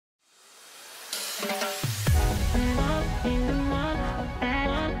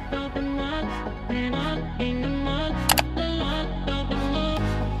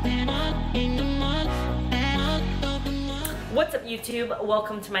What's up YouTube?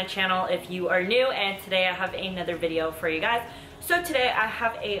 Welcome to my channel if you are new, and today I have another video for you guys. So today I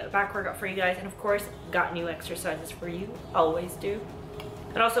have a back workout for you guys, and of course got new exercises for you, always do.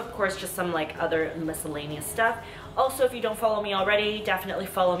 And also of course just some like other miscellaneous stuff. Also, if you don't follow me already, definitely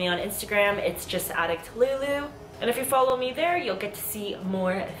follow me on Instagram. It's just Addict Lulu. And if you follow me there, you'll get to see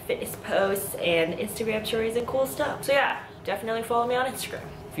more fitness posts and Instagram stories and cool stuff. So yeah, definitely follow me on Instagram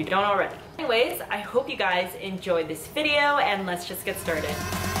if you don't already. Anyways, I hope you guys enjoyed this video, and let's just get started.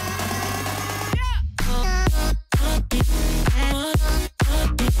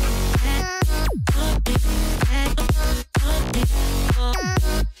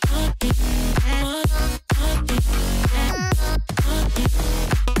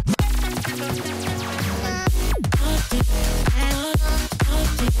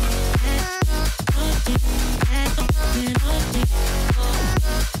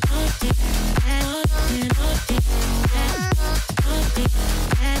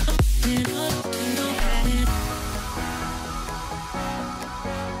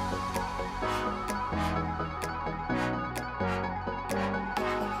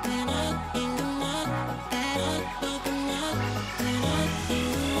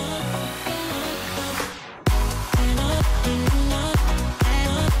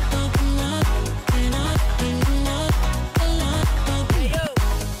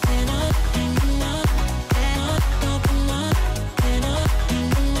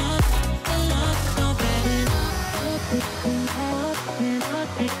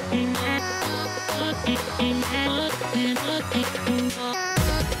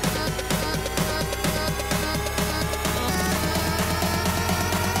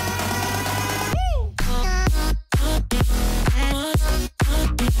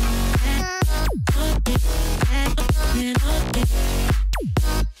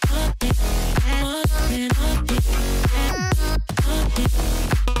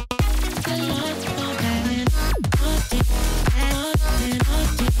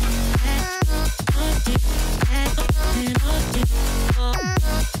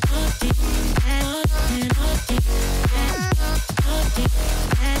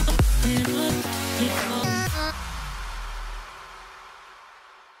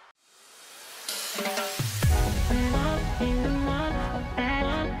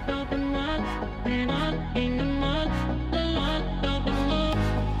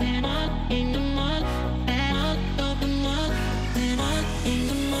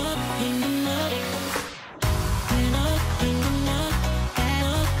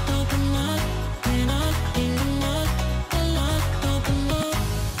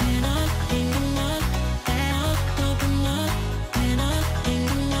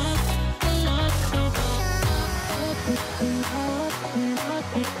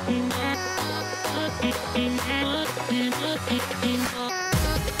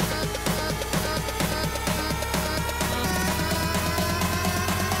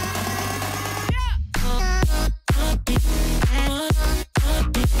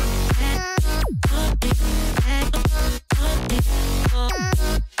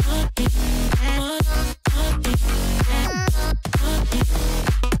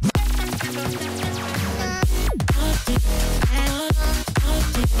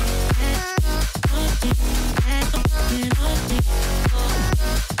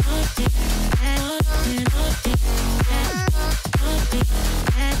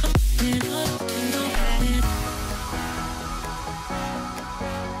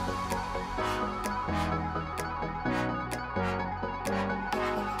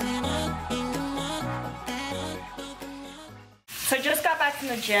 So I just got back from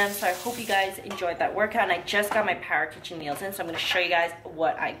the gym, so I hope you guys enjoyed that workout, and I just got my Power Kitchen meals in, so I'm going to show you guys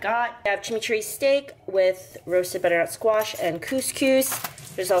what I got. I have chimichurri steak with roasted butternut squash and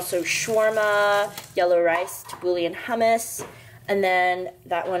couscous. There's also shawarma, yellow rice, tabbouleh, and hummus. And then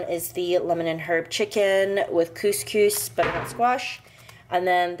that one is the lemon and herb chicken with couscous, butternut squash. And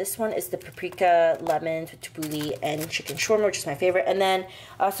then this one is the paprika, lemon, tabbouleh, and chicken shawarma, which is my favorite. And then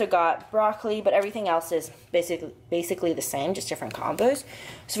I also got broccoli, but everything else is basically the same, just different combos.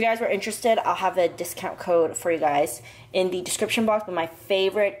 So if you guys were interested, I'll have a discount code for you guys in the description box. But my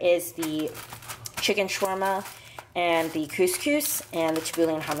favorite is the chicken shawarma and the couscous and the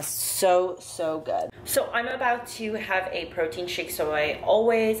tabbouleh and hummus. So good. So I'm about to have a protein shake, so I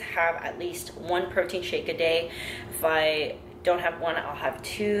always have at least one protein shake a day. If I don't have one, I'll have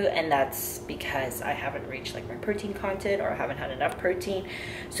two, and that's because I haven't reached like my protein content or I haven't had enough protein.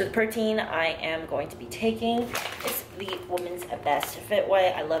 So the protein I am going to be taking is the Woman's Best Fit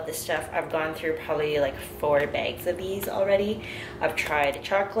Way. I love this stuff. I've gone through probably like 4 bags of these already. I've tried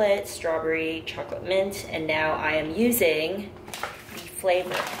chocolate, strawberry, chocolate mint, and now I am using the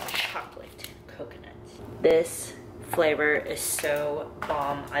flavor chocolate coconut. This flavor is so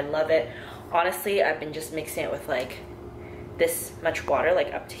bomb. I love it. Honestly, I've been just mixing it with like this much water,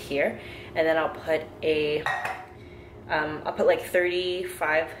 like up to here, and then I'll put like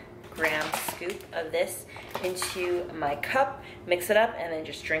 35 gram scoop of this into my cup, mix it up, and then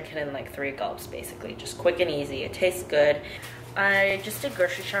just drink it in like 3 gulps, basically. Just quick and easy. It tastes good. I just did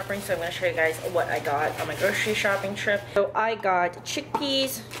grocery shopping, so I'm going to show you guys what I got on my grocery shopping trip. So I got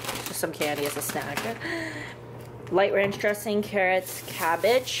chickpeas, just some candy as a snack, light ranch dressing, carrots,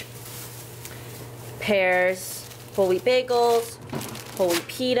 cabbage, pears, whole wheat bagels, whole wheat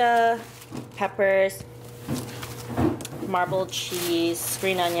pita, peppers, marbled cheese,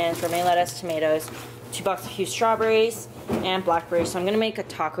 green onions, romaine lettuce, tomatoes, 2 boxes of Hughes strawberries, and blackberries. So I'm gonna make a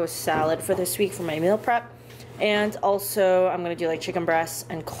taco salad for this week for my meal prep. And also I'm gonna do like chicken breasts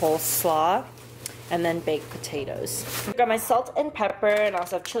and coleslaw, and then baked potatoes. I've got my salt and pepper, and I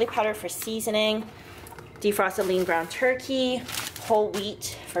also have chili powder for seasoning, defrosted lean ground turkey, whole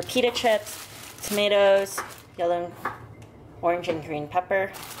wheat for pita chips, tomatoes, yellow, orange and green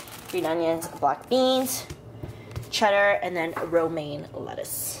pepper, green onions, black beans, cheddar, and then romaine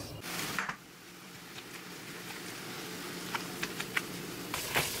lettuce.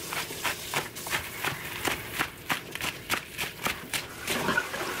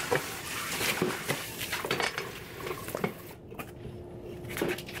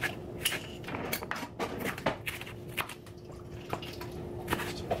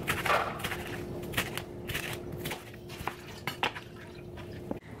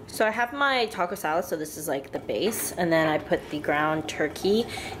 So I have my taco salad, so this is like the base, and then I put the ground turkey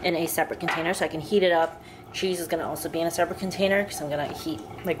in a separate container so I can heat it up. Cheese is gonna also be in a separate container because I'm gonna heat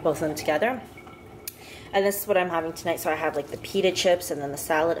like both of them together. And this is what I'm having tonight. So I have like the pita chips and then the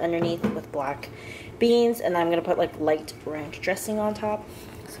salad underneath with black beans, and then I'm gonna put like light ranch dressing on top.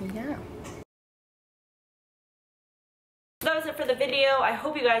 So yeah. So that was it for the video. I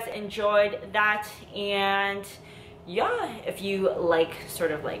hope you guys enjoyed that, and yeah, if you like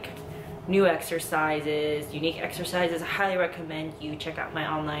sort of like new exercises, unique exercises, I highly recommend you check out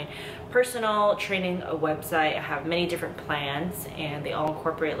my online personal training website. I have many different plans, and they all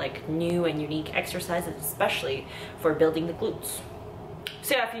incorporate like new and unique exercises, especially for building the glutes.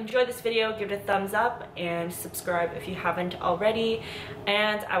 So yeah, if you enjoyed this video, give it a thumbs up and subscribe if you haven't already,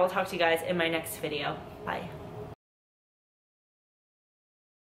 and I will talk to you guys in my next video. Bye.